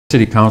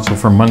City Council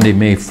for Monday,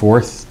 May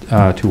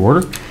 4th to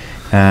order.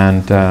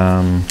 And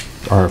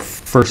our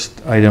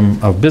first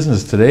item of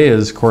business today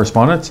is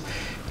correspondence.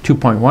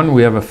 2.1,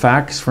 we have a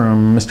fax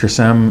from Mr.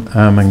 Sam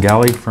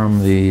Mangali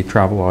from the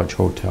Travelodge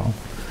Hotel.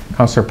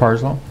 Councillor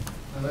Parslow.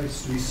 I'd like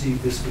to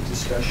receive this for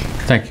discussion.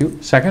 Thank you.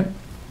 Second,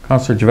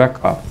 Councillor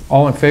Javetkov.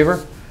 All in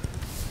favor?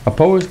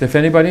 Opposed, if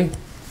anybody?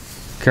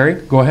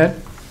 Carried. Go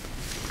ahead.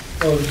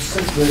 Well,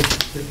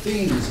 the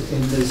themes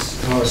in this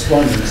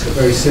correspondence are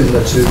very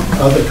similar to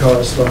other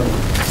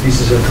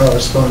pieces of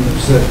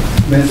correspondence that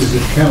members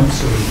of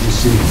council have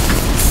received.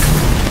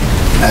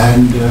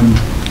 And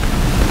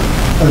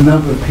a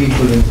number of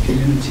people in the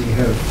community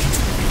have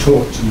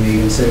talked to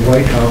me and said,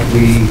 why can't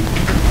we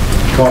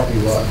copy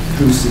what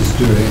Bruce is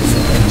doing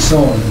and so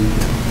on.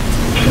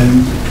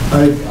 And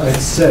I've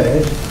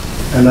said,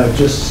 and I've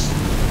just,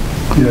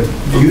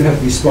 you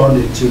have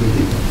responded to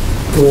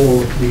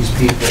all these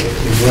people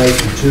in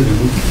writing to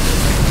them,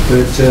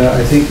 but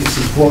I think it's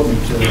important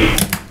to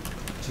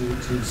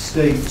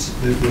state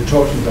that we're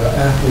talking about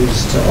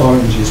apples to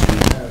oranges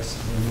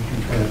comparison when we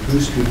compare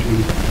Bruce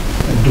Coopy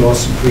and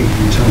Dawson Creek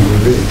and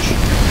Tumbler Ridge.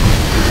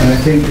 And I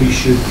think we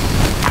should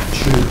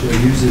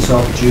use this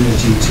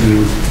opportunity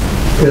to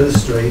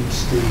illustrate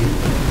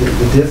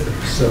the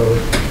difference. So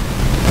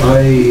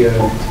I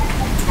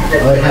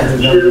had a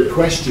number of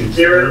questions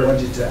that I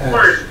wanted to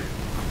ask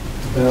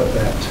about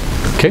that.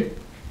 Okay.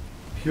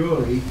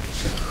 Purely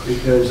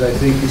because I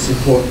think it's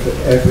important for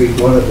every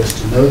one of us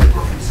to know the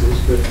differences,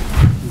 but the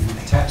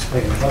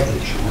taxpaying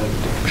public should know the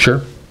differences.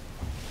 Sure.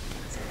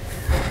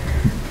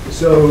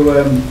 So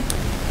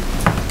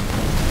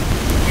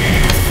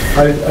I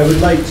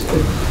would like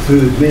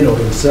through Minnow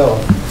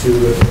himself to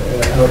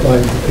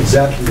outline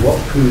exactly what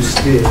Bruce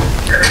did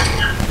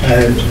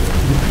and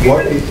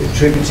what it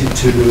attributed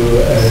to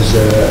as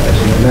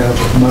an amount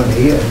of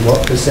money and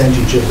what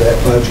percentage of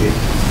that budget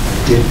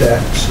did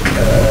that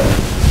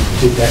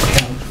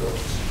count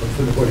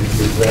for the point of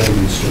view of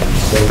revenue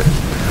streams. So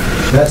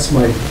that's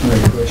my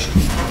question.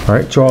 All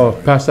right, so I'll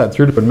pass that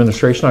through to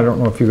administration. I don't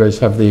know if you guys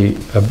have the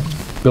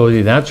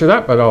ability to answer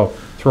that, but I'll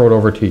throw it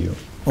over to you.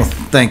 Well,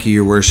 thank you,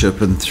 Your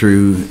Worship, and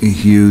through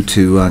you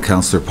to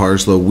Councillor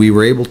Parslow. We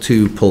were able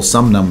to pull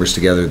some numbers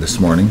together this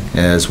morning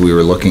as we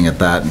were looking at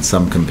that and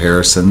some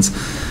comparisons.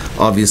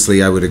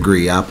 Obviously, I would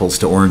agree, apples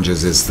to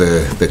oranges is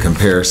the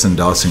comparison.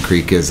 Dawson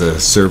Creek is a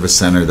service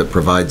center that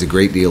provides a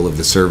great deal of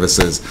the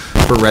services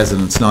for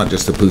residents, not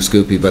just of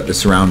Puscoopy, but the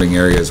surrounding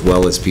area as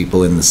well as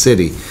people in the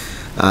city.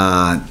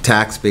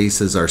 Tax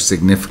bases are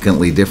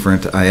significantly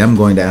different. I am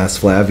going to ask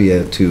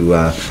Flavia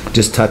to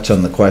just touch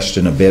on the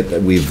question a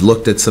bit. We've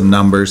looked at some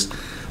numbers,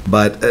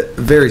 but a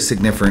very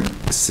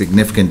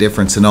significant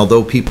difference. And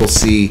although people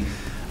see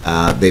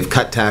they've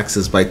cut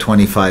taxes by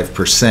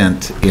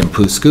 25% in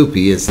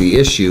Puscoopy is the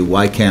issue,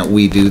 why can't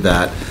we do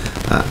that?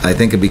 I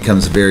think it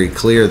becomes very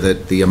clear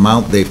that the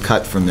amount they've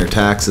cut from their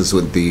taxes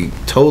with the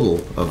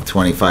total of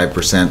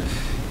 25%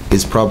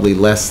 is probably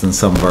less than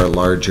some of our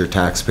larger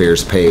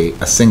taxpayers pay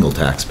a single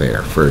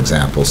taxpayer, for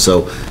example.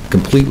 So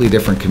completely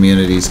different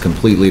communities,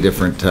 completely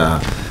different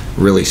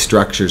really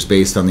structures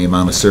based on the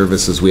amount of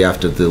services we have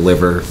to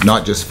deliver,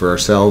 not just for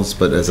ourselves,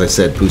 but as I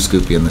said,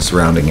 Puscoopy and the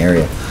surrounding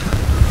area.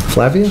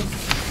 Flavia?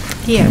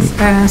 Yes,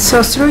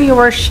 so through your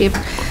worship,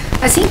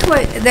 I think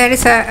there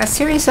is a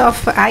series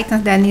of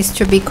items that needs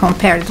to be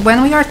compared.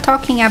 When we are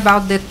talking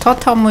about the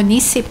total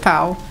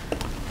municipal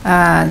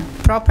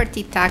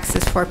property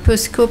taxes for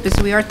Puscoopy,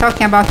 we are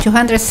talking about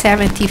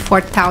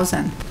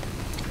 $274,000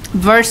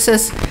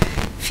 versus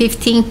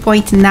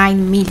 $15.9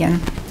 million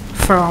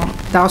from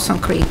Dawson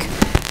Creek.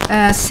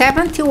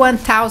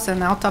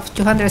 71,000 out of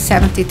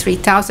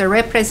 273,000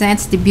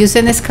 represents the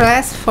business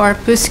class for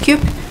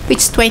Puscoopy, which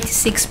is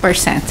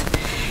 26%.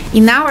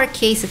 In our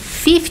case,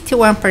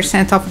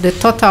 51% of the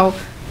total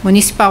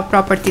municipal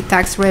property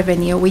tax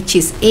revenue, which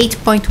is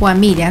 8.1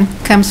 million,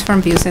 comes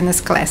from business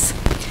class.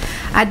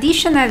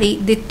 Additionally,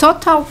 the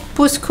total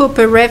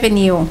Puscoopy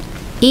revenue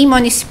in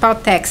municipal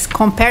tax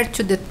compared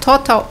to the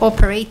total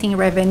operating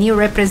revenue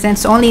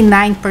represents only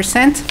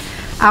 9%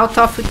 out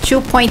of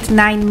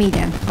 2.9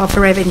 million of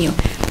revenue.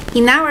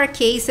 In our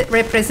case, it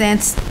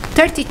represents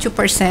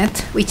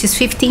 32%, which is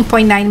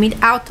 15.9 million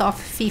out of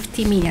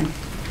 50 million.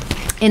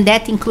 And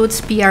that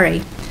includes PRA.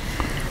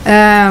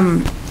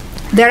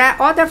 There are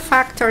other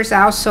factors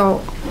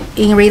also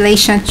in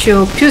relation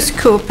to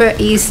Puscoopy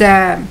is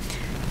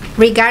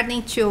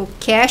regarding to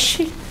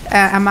cash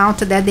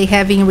amount that they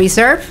have in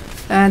reserve.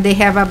 They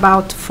have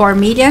about 4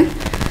 million,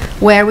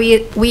 where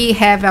we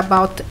have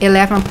about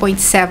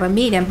 11.7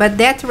 million, but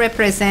that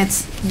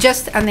represents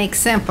just an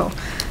example.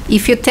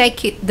 If you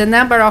take the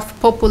number of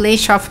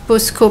population of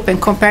Puscoopy and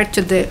compared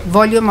to the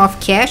volume of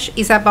cash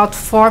is about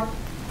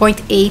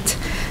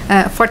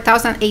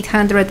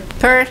 4,800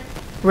 per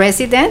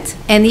resident,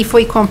 and if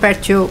we compare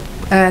to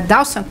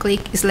Dawson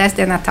Creek, it's less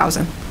than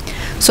 1,000.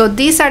 So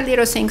these are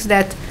little things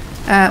that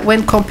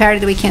when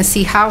compared, we can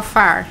see how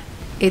far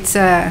it's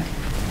the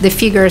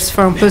figures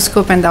from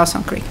Puscoopy and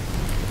Dawson Creek.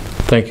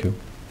 Thank you.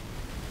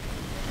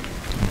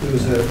 There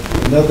was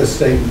another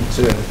statement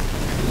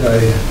I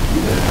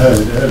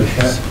heard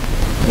earlier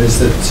is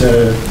that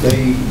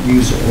they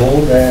use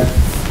all their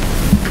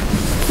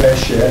fair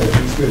share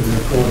of the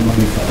record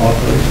money for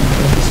operating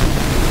purposes.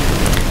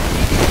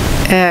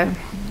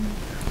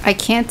 I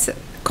can't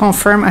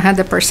confirm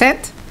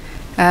 100%,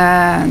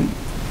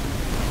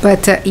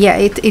 but yeah,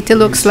 it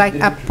looks like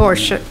a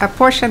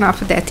portion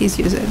of that is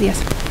used,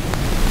 yes.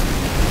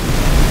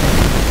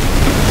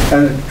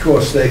 And of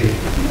course, they,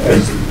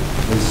 as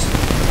the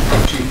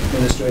Chief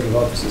Administrative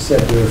Officer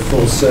said, we're a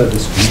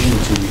full-service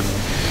community.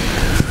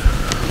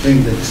 The thing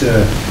that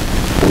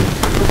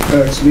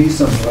hurts me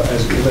somewhat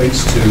as it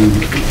relates to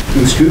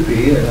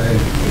Goose-Coopy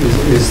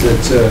is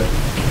that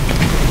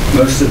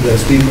most of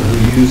those people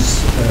who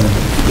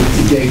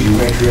engage in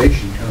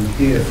recreation come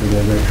here for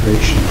their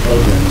recreation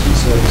programs and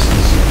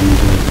services,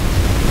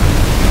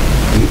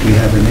 and we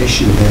have an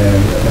issue there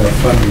about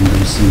funding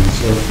those things.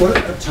 So what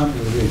about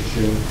Tumbler Ridge?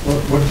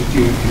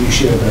 Can you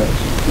share about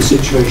the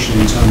situation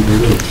in Tumbler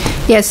Ridge?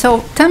 Yeah,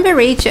 so Tumbler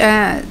Ridge,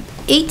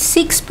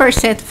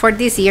 86% for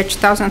this year,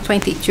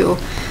 2022,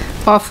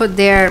 of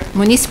their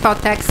municipal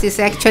tax is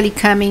actually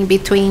coming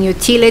between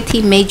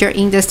utility, major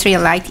industry,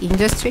 and light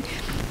industry.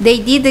 They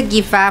did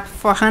give up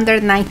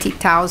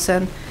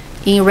 $490,000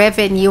 in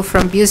revenue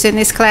from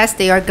business class.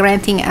 They are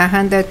granting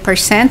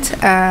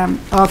 100%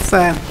 of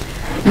a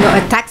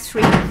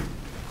tax-free.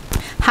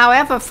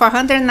 However,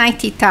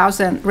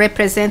 $490,000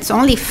 represents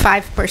only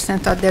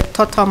 5% of their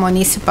total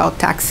municipal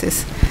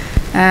taxes,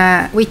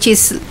 which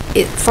is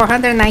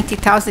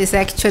 $490,000 is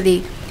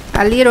actually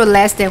a little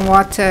less than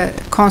what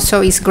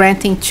council is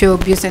granting to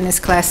business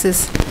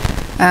classes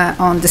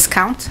on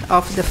discount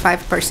of the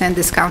 5%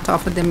 discount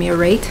of the mill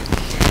rate.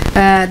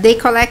 They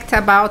collect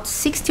about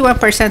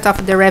 61%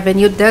 of the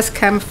revenue does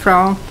come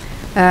from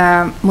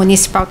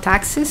municipal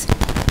taxes,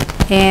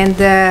 and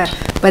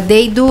but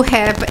they do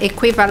have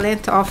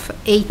equivalent of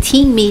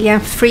 18 million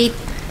free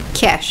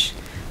cash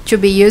to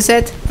be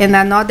used and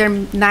another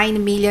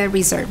 9 million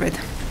reserved.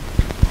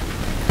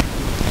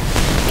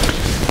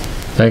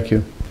 Thank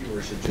you. Your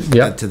Worship, just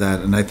to add to that,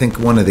 and I think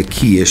one of the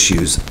key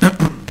issues,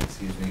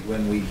 excuse me,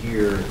 when we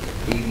hear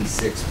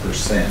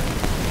 86%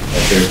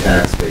 of their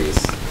tax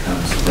base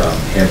comes from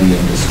heavy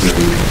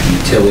industry,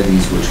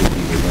 utilities, which would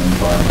be the wind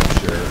farm, I'm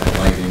sure, and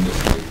light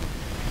industry,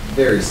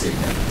 very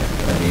significant.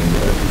 I mean,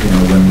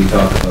 when we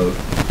talk about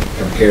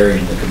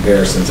comparing the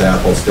comparisons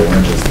apples to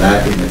oranges,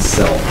 that in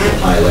itself will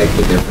highlight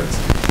the difference.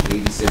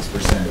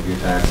 86% of your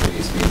tax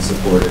base being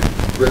supported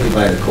really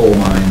by the coal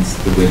mines,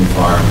 the wind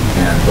farm,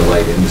 and the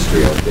light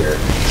industry out there.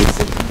 It's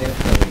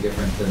significantly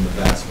different than the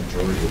vast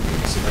majority of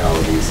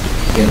municipalities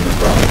in the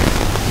province.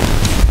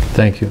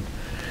 Thank you.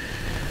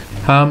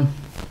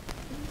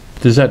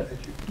 Does that?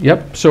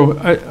 Yep. So,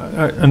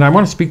 I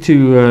want to speak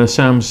to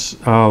Sam's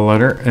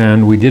letter,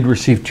 and we did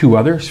receive two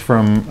others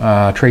from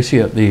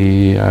Tracy at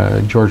the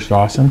George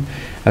Dawson,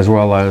 as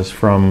well as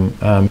from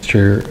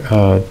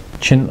Mr.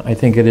 Chin, I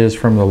think it is,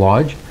 from the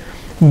Lodge.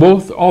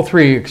 All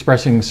three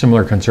expressing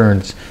similar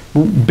concerns: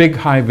 big,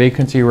 high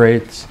vacancy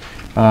rates,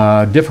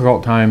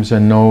 difficult times,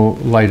 and no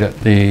light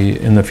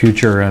in the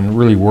future, and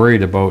really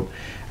worried about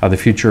the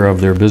future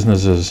of their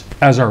businesses,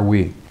 as are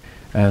we.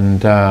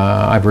 And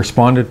I've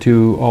responded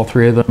to all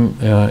three of them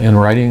in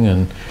writing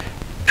and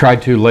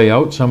tried to lay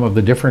out some of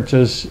the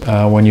differences.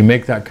 When you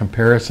make that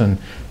comparison,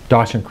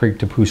 Dawson Creek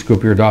to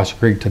Goose-Coopy or Dawson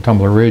Creek to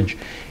Tumbler Ridge,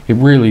 it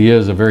really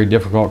is a very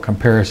difficult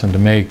comparison to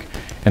make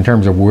in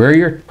terms of where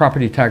your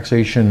property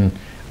taxation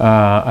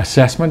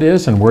assessment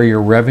is and where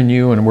your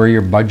revenue and where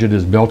your budget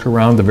is built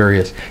around the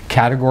various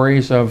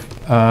categories of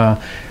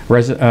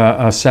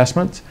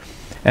assessments.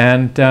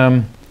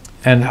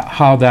 And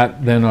how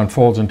that then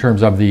unfolds in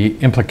terms of the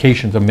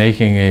implications of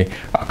making a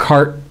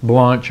carte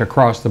blanche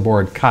across the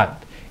board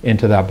cut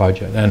into that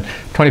budget. And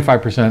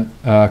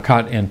 25%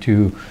 cut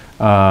into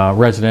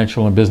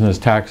residential and business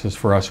taxes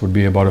for us would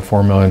be about a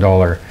 $4 million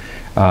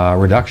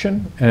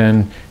reduction.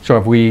 And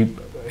so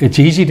it's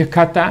easy to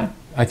cut that.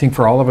 I think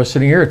for all of us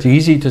sitting here, it's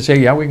easy to say,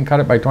 yeah, we can cut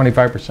it by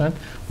 25%.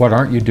 What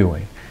aren't you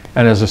doing?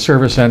 And as a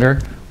service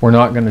center, we're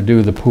not going to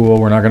do the pool,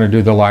 we're not going to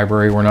do the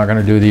library, we're not going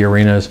to do the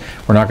arenas,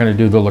 we're not going to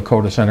do the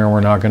Lakota Center, we're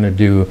not going to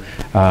do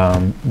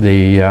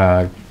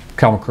the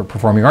Calvin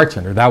Performing Arts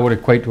Center. That would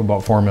equate to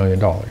about $4 million.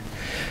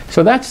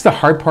 So that's the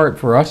hard part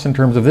for us in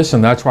terms of this,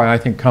 and that's why I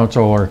think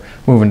council are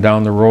moving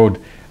down the road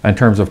in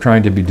terms of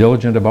trying to be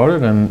diligent about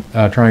it and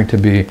trying to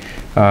be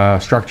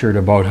structured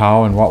about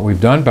how and what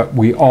we've done. But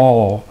we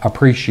all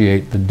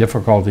appreciate the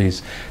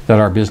difficulties that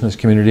our business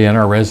community and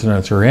our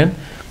residents are in.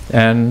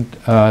 And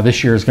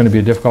this year is going to be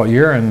a difficult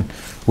year, and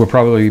we'll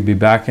probably be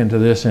back into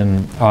this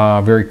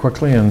very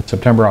quickly in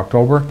September,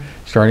 October,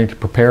 starting to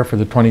prepare for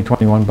the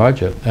 2021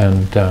 budget,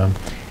 and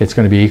it's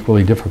going to be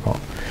equally difficult.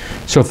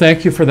 So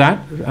thank you for that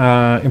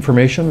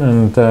information.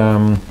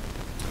 And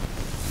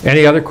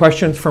any other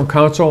questions from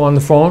council on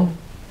the phone?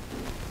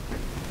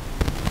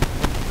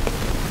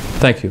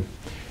 Thank you.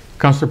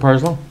 Councillor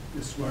Parslow?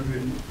 Just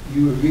wondering,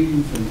 you were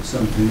reading from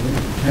something.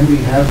 Can we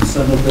have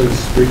some of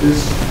those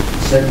figures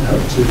sent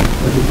out to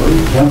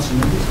everybody, council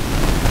members?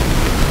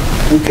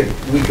 We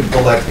could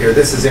pull that here.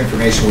 This is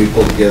information we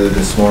pulled together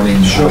this morning.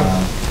 Sure.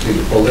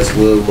 To pull this,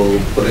 we'll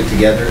put it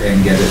together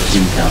and get it to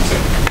council.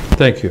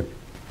 Thank you.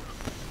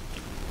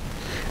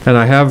 And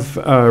I have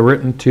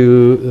written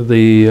to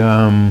the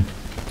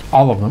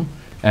all of them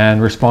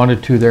and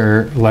responded to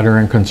their letter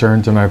and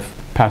concerns, and I've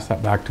passed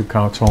that back to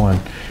council and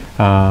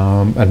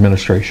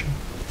administration.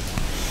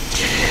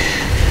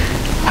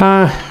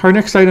 Our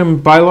next item,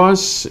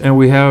 bylaws, and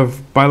we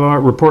have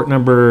bylaw report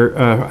number,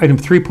 item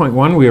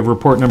 3.1, we have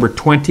report number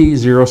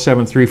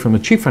 20073 from the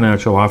Chief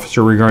Financial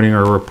Officer regarding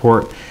our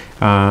report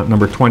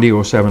number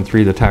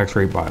 20073, the tax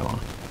rate bylaw.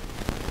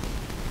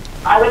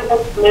 I would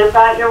move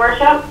that, Your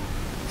Worship.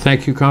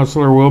 Thank you,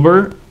 Councillor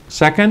Wilbur.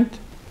 Second?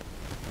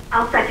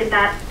 I'll second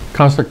that.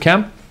 Councillor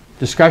Kemp,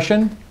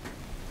 discussion?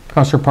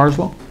 Councillor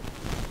Parslow?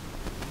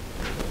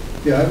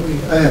 Yeah,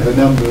 I have a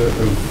number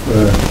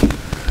of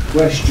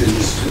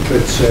questions,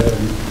 but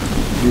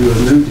you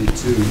alluded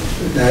to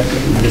that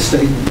in the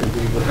statement that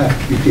we will have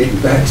to be getting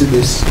back to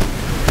this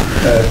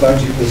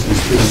budget business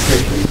pretty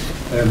quickly.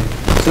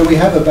 So we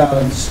have a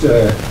balanced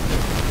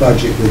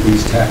budget with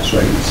these tax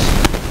rates.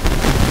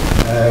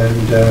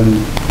 And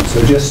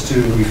so just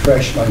to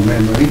refresh my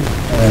memory,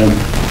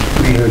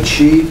 we have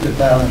achieved a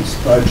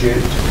balanced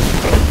budget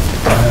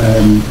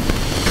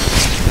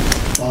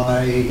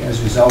as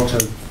a result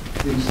of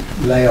these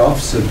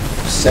layoffs of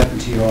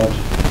 70-odd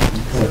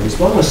employees.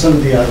 What were some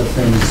of the other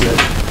things that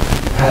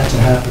had to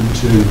happen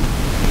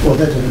or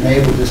that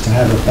enabled us to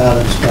have a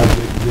balanced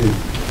budget with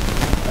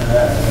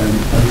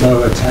a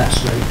lower tax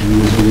rate than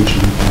was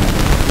originally planned?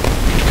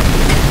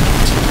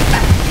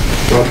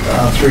 Well,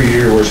 through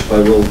your worship,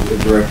 I will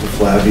direct to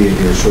Flavia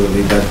here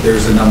shortly, but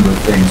there's a number of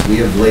things.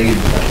 We have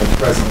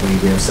presently,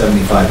 we have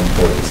 75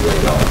 employees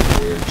laid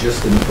off. We're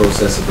just in the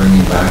process of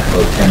bringing back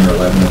about 10 or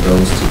 11 of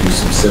those to do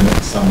some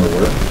summer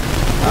work.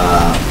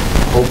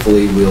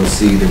 Hopefully we'll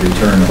see the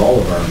return of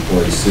all of our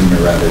employees sooner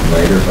rather than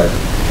later, but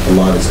a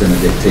lot is going to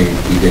be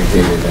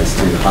dictated as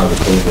to how the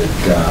COVID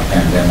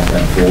pandemic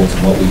unfolds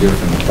and what we hear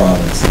from the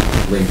province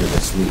later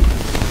this week.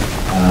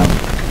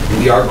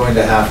 We are going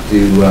to have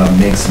to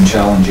make some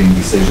challenging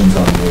decisions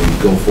on the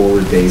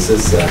go-forward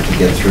basis to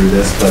get through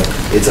this, but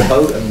it's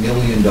about $1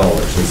 million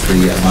is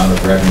the amount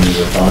of revenue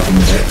we're talking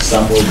about.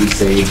 Some will be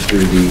saved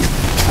through the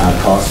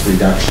cost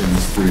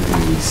reductions through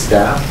the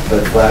staff,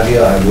 but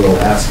Flavia, I will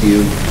ask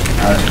you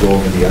to go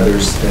over the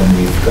others, and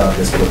we've got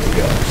this put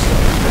together.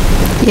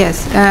 So.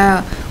 Yes.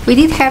 We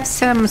did have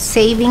some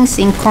savings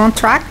in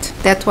contract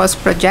that was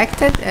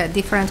projected,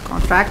 different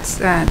contracts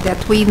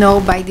that we know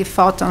by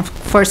default on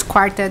first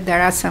quarter there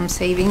are some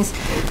savings.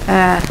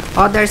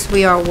 Others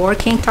we are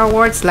working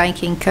towards,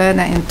 like in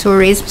Canada and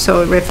tourism,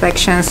 so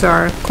reflections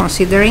are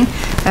considering.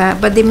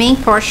 But the main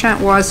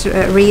portion was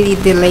really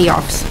the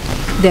layoffs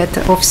that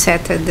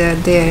offset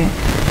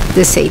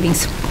the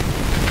savings.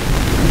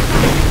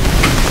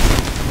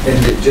 And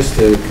just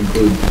to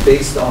conclude,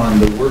 based on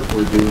the work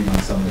we're doing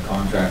on some of the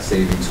contract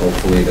savings,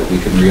 hopefully, that we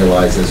can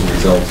realize as a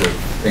result of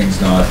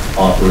things not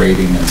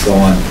operating and so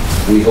on,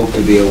 we hope to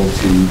be able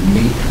to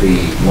meet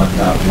the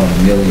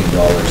 $1 million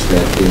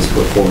that is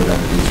put forward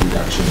under these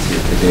reductions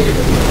here today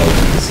that we're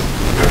hoping to see.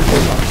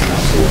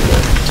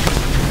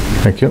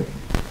 Thank you.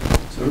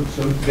 So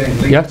again,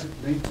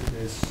 linked to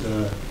this,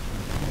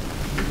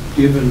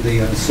 given the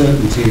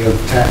uncertainty of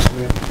tax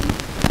revenue,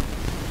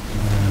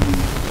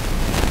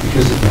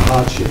 because of the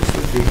hardships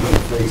that people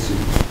are facing.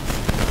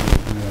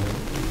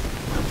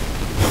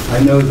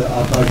 I know that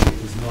our budget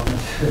is not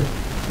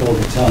all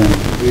the time,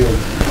 but we are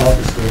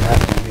obviously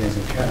have to be, as a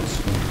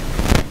council,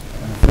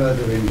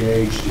 further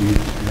engaged in,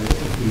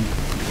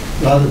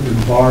 rather than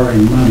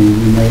borrowing money,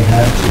 we may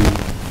have to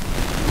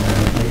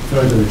make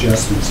further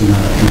adjustments in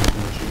our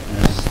budget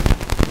as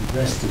the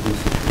rest of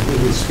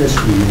this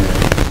fiscal year.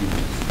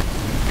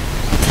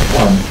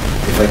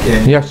 If I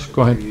can. Yes,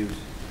 go ahead.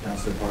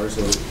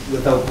 So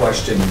without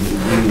question,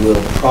 we will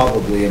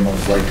probably and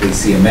most likely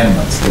see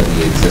amendments to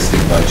the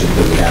existing budget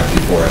that we have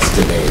before us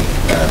today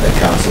that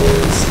council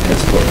has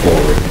put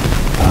forward.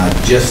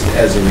 Just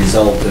as a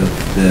result of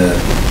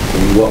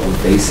what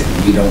we're facing,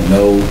 we don't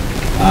know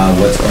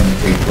what's going to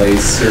take place.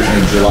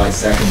 Certainly July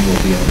 2nd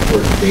will be an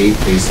important date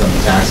based on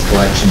the tax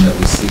collection that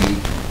we see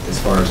as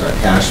far as our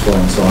cash flow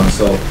and so on.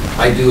 So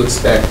I do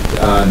expect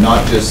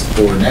not just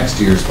for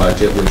next year's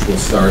budget, which will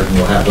start and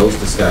we'll have those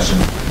discussions,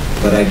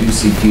 but I do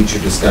see future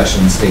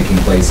discussions taking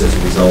place as a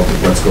result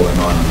of what's going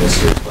on in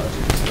this year's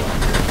budget as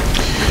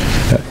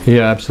well.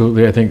 Yeah,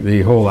 absolutely. I think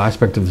the whole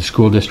aspect of the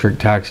school district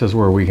taxes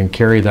where we can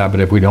carry that, but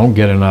if we don't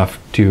get enough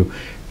to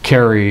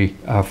carry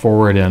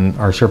forward in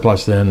our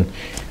surplus, then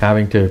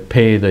having to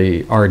pay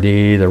the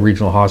RD, the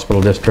regional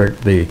hospital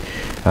district, the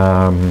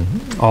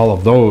all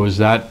of those,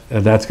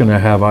 that's going to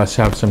have us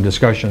have some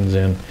discussions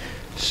in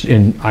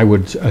I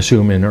would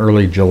assume in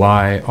early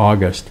July,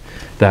 August,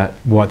 that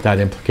what that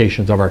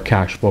implications of our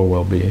cash flow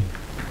will be.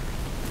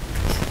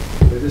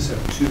 I just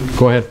have two.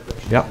 Go ahead.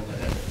 Yeah.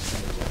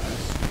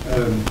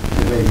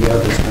 Maybe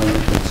others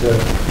haven't, but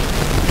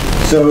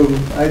so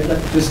I'd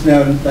just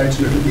now like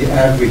to look at the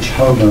average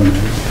homeowner.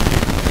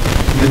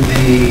 With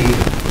the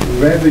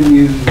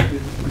revenue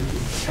with the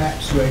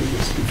tax rate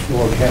that's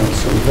before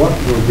council, what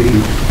will be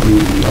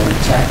the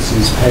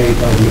taxes paid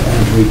by the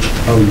average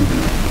home?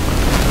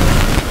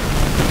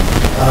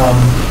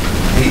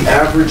 The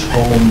average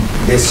home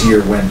this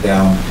year went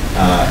down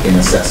in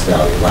assessed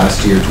value.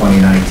 Last year,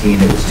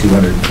 2019, it was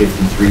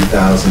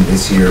 253,000.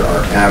 This year,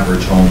 our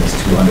average home is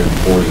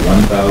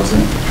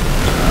 241,000.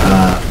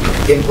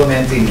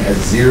 Implementing a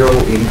zero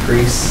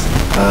increase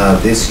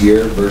this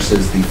year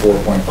versus the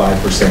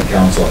 4.5%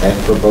 council had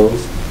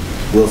proposed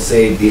will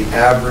save the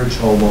average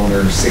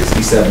homeowner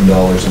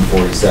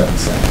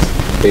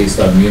 $67.47 based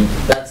on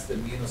that's the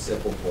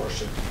municipal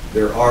portion.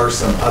 There are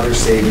some other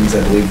savings.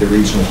 I believe the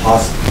regional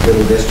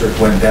hospital district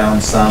went down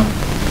some.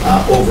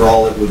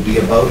 Overall, it would be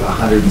about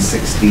 $116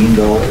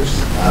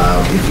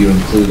 if you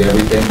include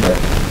everything, but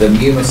the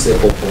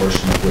municipal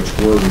portion of which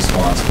we're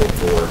responsible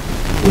for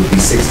would be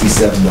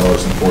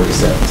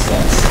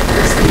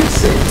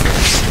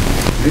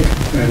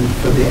 $67.47. And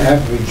for the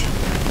average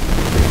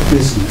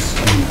business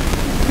owner?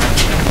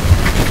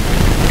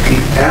 The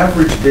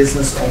average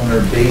business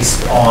owner,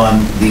 based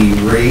on the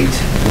rate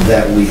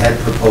that we had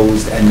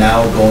proposed and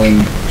now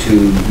going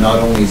to not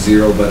only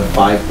zero but a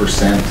 5%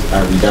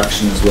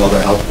 reduction as well to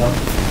help them.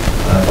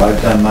 If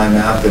I've done my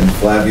math, and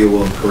Flavia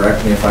will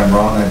correct me if I'm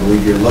wrong, I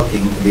believe you're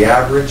looking, the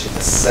average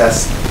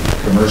assessed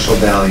commercial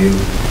value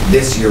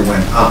this year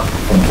went up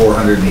from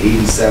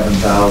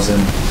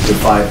 $487,000 to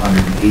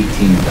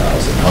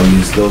 $518,000. I'll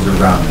use those are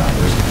round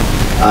numbers.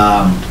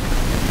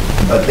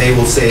 But they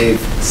will save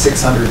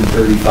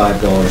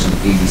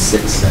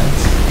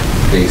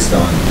 $635.86 based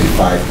on the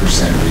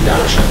 5%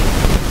 reduction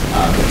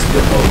that's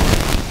proposed.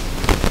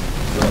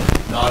 So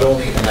not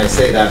only, and I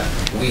say that,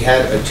 we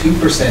had a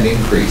 2%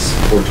 increase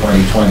for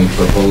 2020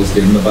 proposed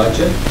in the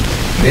budget.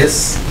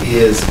 This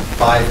is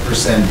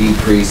 5%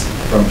 decrease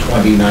from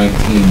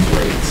 2019's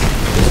rates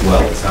as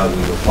well as how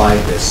we've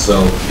applied this.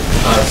 So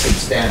not a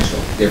substantial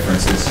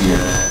difference this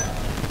year.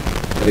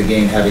 But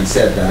again, having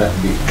said that,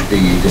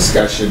 the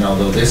discussion,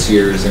 although this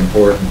year is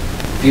important,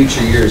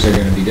 future years are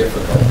going to be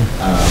difficult,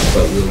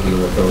 but we'll deal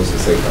with those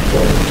as they come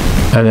forward.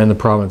 And then the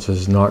province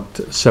is not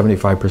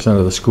 75%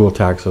 of the school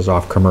taxes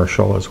off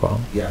commercial as well.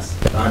 Yes,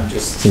 I'm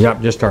just...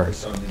 Yep, just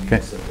ours. On the Okay.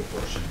 municipal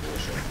portion for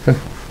sure. Good.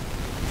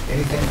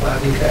 Anything,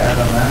 Flavia, to add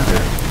on that?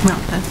 No,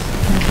 that's...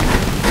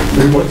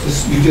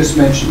 You just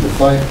mentioned the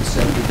 5%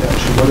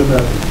 reduction. What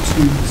about the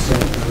 2%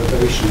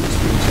 elevation that's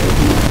been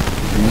taken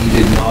off? We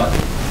did not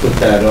put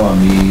that on.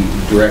 The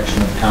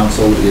direction of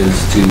council is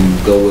to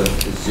go with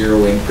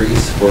zero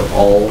increase for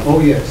all. Oh,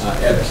 yes.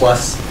 And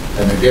plus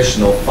an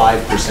additional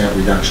 5%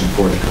 reduction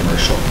for the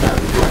commercial. That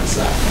reflects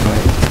that.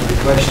 Right. My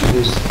question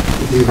is,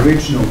 the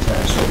original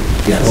tax rate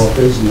Yes. for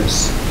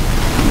business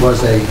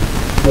was a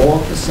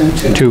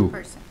 4%? 2.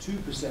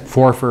 2%.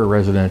 4 for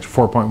residential,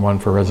 4.1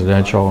 for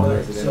residential.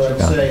 Right. So I'm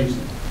Yeah. saying,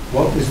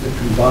 what was the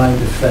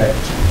combined effect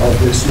of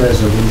this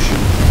resolution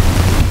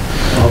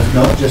of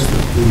not just the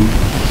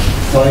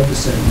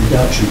 5%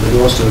 reduction, but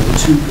also the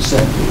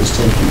 2% that was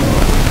taken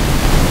off?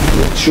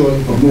 Surely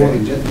more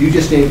than you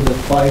just gave the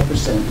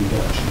 5%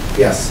 reduction.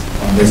 Yes,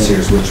 on this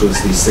year's, which was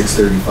the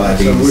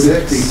 635.86. So would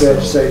it be fair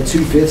to say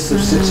 2/5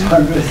 of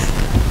 600?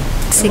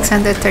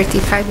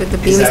 635 with the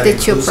bill Is is that the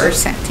inclusive?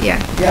 2%, yeah.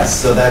 Yes,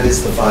 so that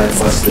is the 5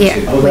 plus the Yeah,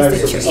 2. Oh, that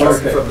with is the the two, two. yes.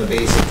 Starting from the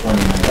base of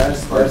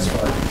 2019. That's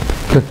fine.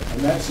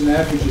 And that's an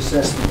average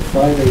assessment of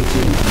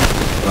 518.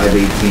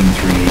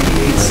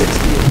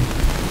 518,388.68.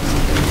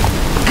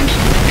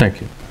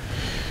 Thank you.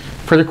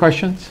 Further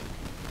questions?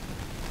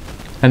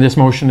 And this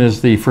motion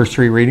is the first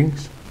 3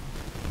 readings.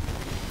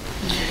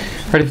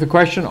 Ready for the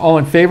question? All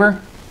in favor?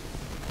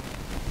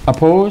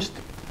 Opposed?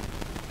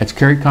 It's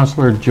carried.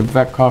 Councillor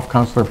Javetkov,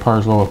 Councillor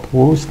Parslow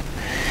opposed.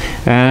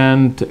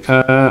 And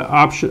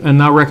and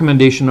now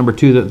recommendation number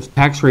 2, that the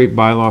tax rate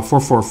bylaw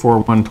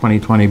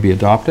 4441/2020 be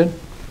adopted.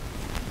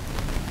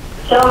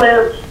 So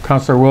moved.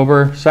 Councillor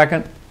Wilbur,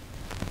 second.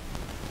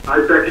 I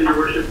second, your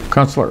worship.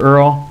 Councillor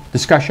Earl,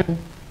 discussion?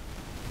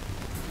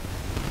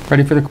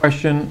 Ready for the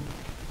question?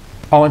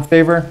 All in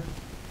favor?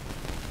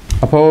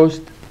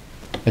 Opposed?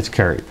 It's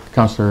carried.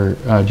 Councillor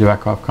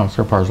Javetkov,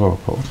 Councillor Parslow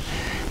opposed.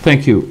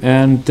 Thank you.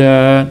 And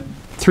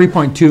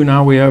 3.2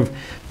 now we have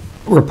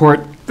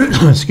report,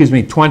 excuse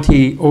me,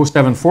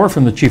 20074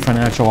 from the Chief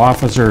Financial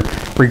Officer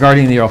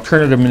regarding the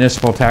Alternative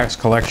Municipal Tax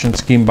Collection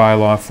Scheme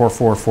Bylaw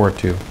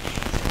 4442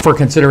 for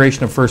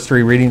consideration of first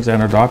 3 readings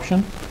and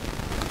adoption.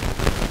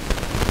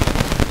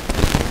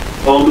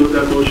 I'll move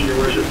that motion, your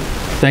worship.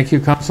 Thank you,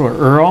 Councillor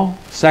Earl.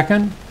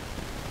 Second.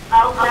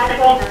 I'll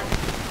second.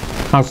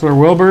 Councillor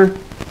Wilbur,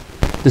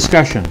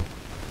 discussion.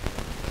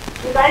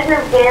 You guys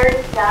are very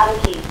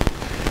staticky.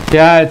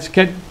 Yeah,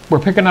 we're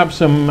picking up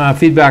some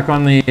feedback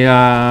on the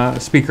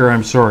speaker,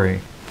 I'm sorry.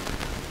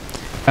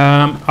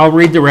 I'll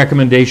read the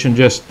recommendation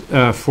just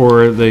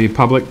for the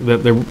public,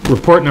 that the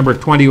report number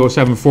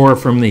 20074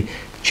 from the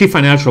Chief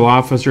Financial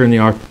Officer in the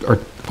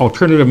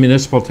Alternative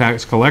Municipal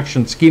Tax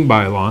Collection Scheme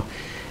Bylaw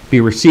be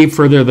received,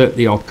 further that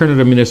the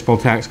Alternative Municipal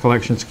Tax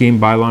Collection Scheme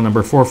Bylaw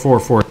number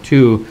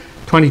 4442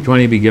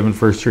 2020 be given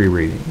first 3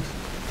 readings.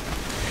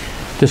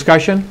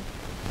 Discussion?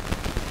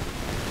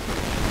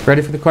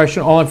 Ready for the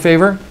question? All in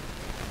favor?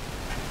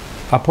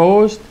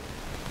 Opposed?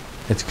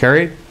 It's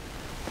carried.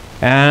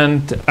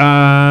 And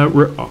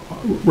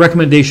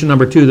recommendation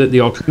number 2, that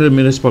the alternative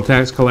municipal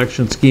tax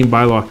collection scheme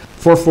bylaw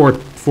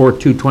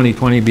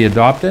 4442/2020 be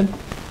adopted.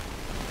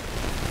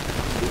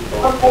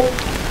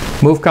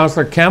 Move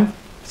Councillor Kemp.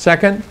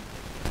 Second.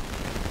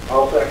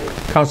 I'll second.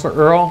 Councillor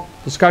Earl.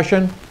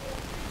 Discussion.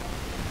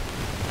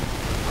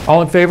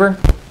 All in favor?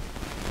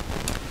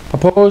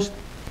 Opposed?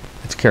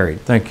 It's carried.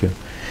 Thank you.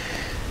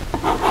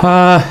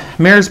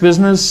 Mayor's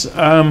business.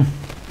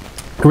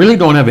 Really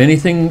don't have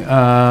anything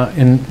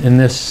in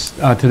this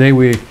today.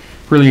 We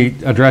really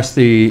addressed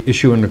the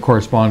issue in the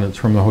correspondence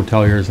from the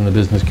hoteliers and the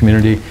business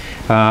community.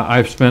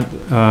 I've spent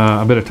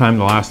a bit of time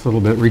the last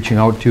little bit reaching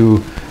out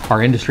to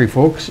our industry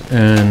folks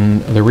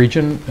in the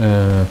region,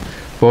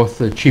 both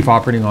the chief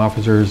operating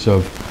officers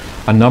of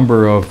a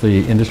number of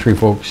the industry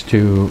folks,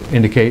 to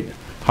indicate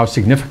how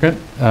significant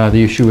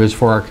the issue is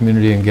for our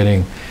community and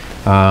getting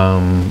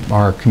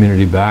our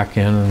community back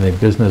in and the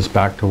business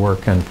back to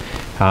work. And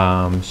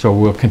so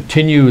we'll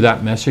continue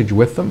that message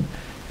with them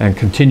and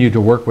continue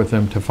to work with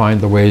them to find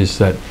the ways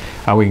that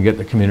we can get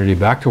the community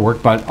back to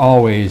work. But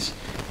always,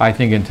 I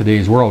think in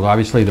today's world,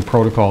 obviously the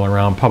protocol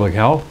around public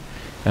health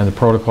and the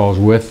protocols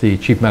with the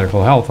Chief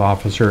Medical Health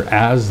Officer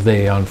as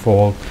they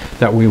unfold,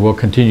 that we will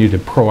continue to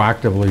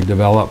proactively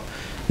develop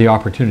the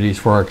opportunities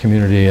for our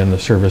community and the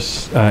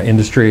service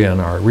industry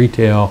and our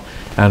retail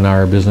and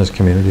our business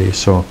community.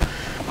 So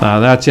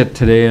that's it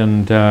today,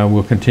 and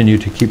we'll continue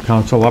to keep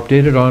council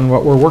updated on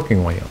what we're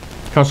working on.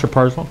 Councillor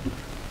Parslow?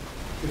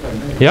 If I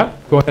may. Yeah,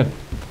 go ahead.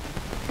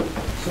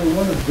 So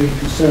one of the big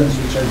concerns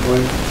which I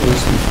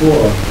voiced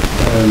before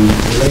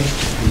relates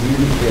to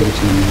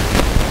communicating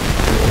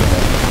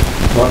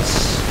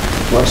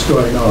what's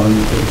going on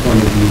from the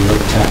point of view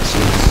of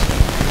taxes.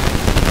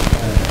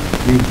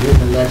 You've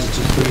written a letter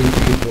to 3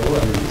 people. I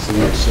think it's an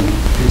excellent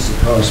piece of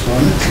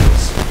correspondence.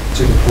 It's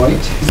to the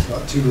point. It's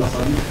not too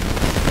long.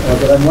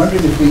 But I'm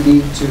wondering if we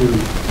need to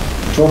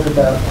talk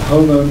about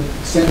homeowner.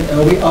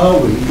 Are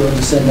we going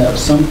to send out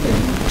something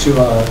to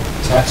our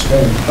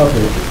taxpaying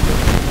public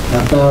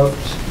about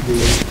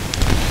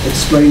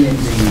explaining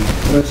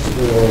first of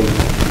all,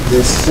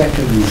 this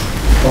second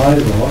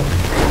bylaw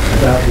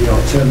about the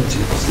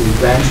alternatives, the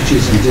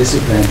advantages and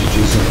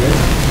disadvantages of it,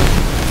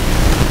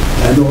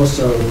 and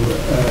also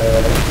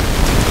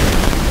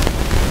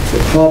the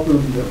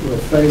problem that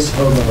will face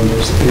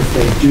homeowners if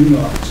they do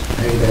not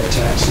pay their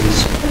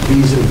taxes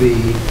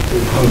vis-a-vis the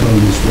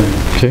homeowners rent.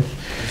 Okay.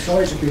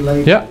 Sorry to be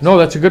late. Yeah, no,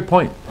 that's a good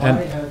point. And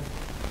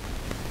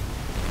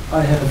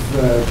I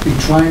have been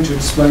trying to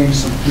explain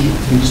some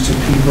things to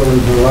people in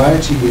a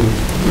variety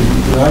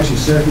of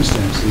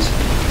circumstances,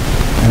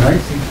 and I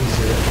think we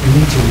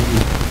need to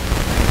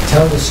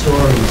tell the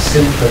story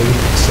simply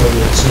so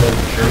that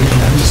we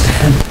can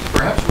understand.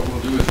 Perhaps what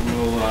we'll do is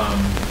we'll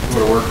go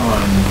to work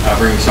on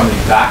bringing somebody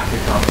back to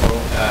council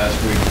as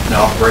we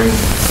now bring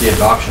the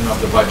adoption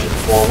of the budget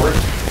forward,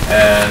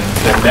 and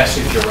the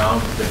message around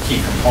the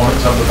key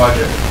components of the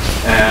budget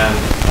and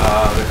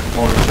the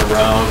components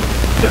around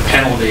the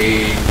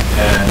penalty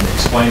and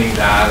explaining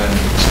that and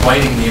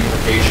explaining the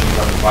implications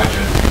of the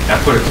budget, and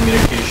put a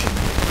communication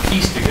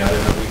piece together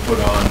that we put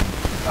on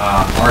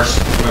our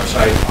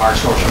website, our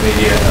social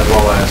media, as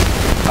well as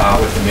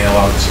with the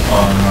mail-outs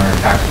on our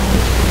tax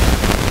notice.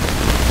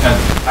 And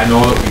I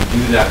know that we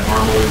do that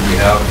normally. We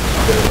have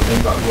a bit of a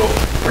thing, but we'll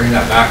bring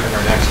that back in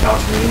our next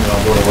council meeting, and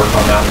I'll go to work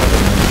on that with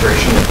the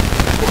administration.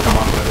 We'll come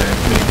up with a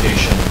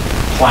communication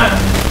plan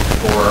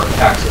for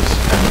taxes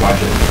and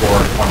budget for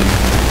 2020.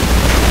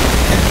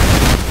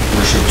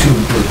 Worship, to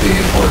include the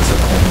importance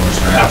of homeowners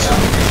grants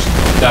application.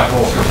 That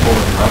whole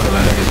component around it,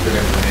 I think, is good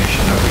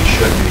information that we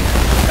should be,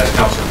 as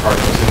Councillor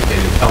Parks has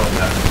indicated, telling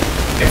that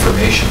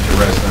information to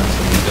residents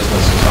and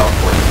businesses how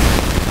important.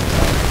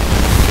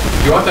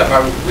 Do you want that?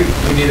 We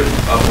need a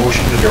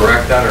motion to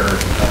direct that, or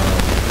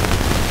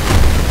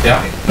yeah?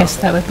 Yes,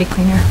 that would be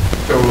cleaner.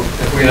 So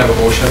if we have a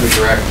motion, we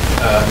direct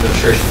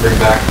administration to bring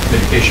back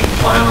communication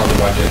plan on the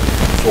budget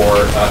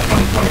for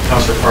 2020.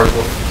 Councillor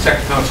Parslow,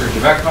 second Councillor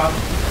Jevekov.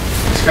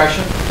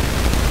 Discussion?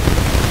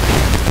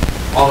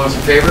 All those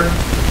in favor?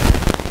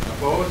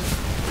 Opposed?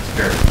 It's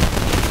carried.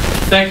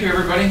 Thank you,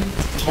 everybody.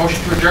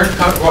 Motion to adjourn.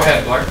 Go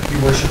ahead, Clark.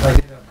 Your Worship, I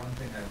did have one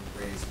thing I would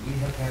raise. We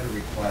have had a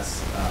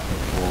request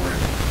put forward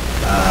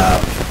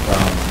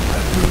from a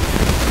group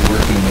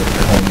working with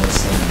the homeless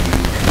and the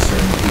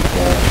concerned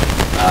people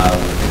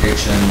with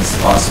addictions,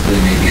 possibly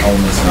maybe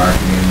homeless in our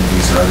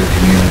communities or other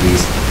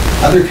communities.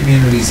 Other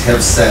communities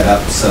have set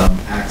up some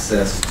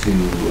access to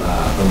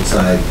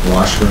outside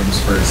washrooms,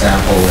 for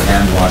example,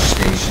 hand wash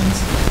stations.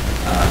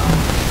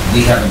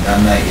 We haven't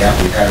done that yet.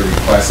 We've had a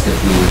request if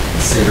we would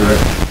consider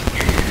it.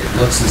 It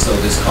looks as though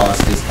this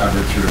cost is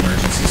covered through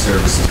Emergency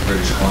Services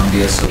British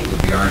Columbia, so it would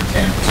be our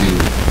intent to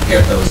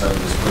get those out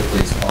as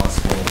quickly as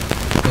possible,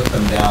 put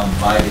them down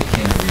by the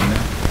Kin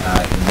Arena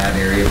in that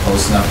area,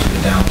 close enough to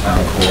the downtown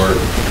core,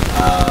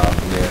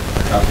 with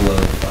a couple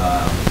of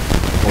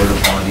porta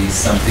potties,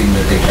 something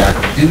that they got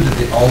due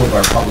to all of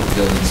our public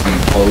buildings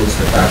being closed,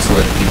 if that's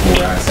what people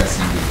were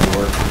accessing before.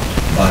 before,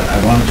 but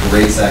I wanted to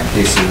raise that in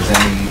case there was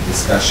any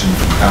discussion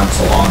from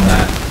council on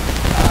that.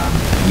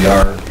 We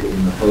are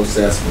in the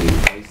process, we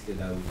placed it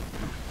out,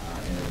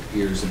 and it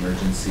appears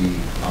emergency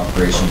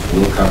operations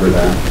will cover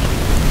that,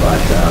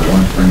 but I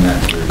wanted to bring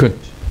that to your Good.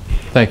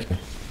 Thank you.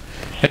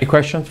 Any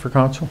questions for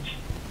council?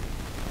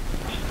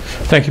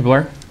 Thank you,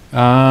 Blair.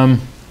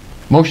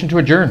 Motion to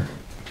adjourn.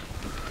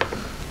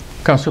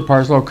 Councillor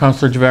Parslow,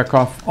 Councillor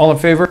Javetkov, all in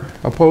favor?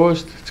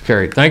 Opposed? It's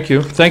carried. Thank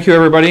you. Thank you,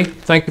 everybody.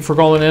 Thank you for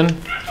calling in.